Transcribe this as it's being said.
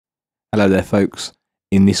Hello there folks.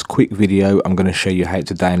 In this quick video I'm going to show you how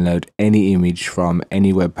to download any image from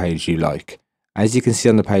any web page you like. As you can see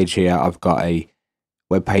on the page here, I've got a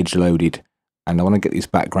web page loaded and I want to get this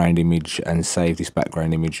background image and save this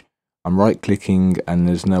background image. I'm right clicking and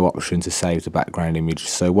there's no option to save the background image,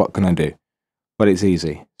 so what can I do? Well, it's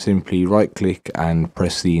easy. Simply right click and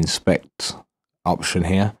press the inspect option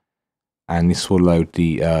here, and this will load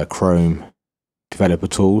the Chrome developer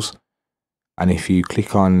tools. And if you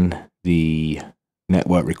click on the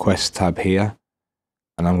network request tab here,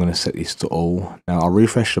 and I'm going to set this to all. Now I'll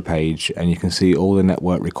refresh the page and you can see all the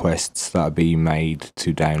network requests that are being made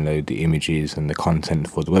to download the images and the content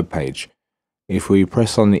for the web page. If we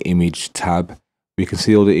press on the image tab, we can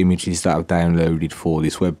see all the images that I've downloaded for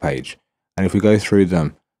this web page. And if we go through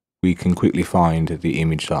them, we can quickly find the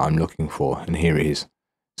image that I'm looking for, and here it is.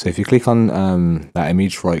 So if you click on that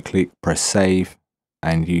image, right click, press save,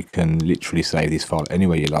 and you can literally save this file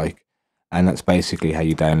anywhere you like. And that's basically how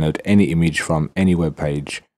you download any image from any web page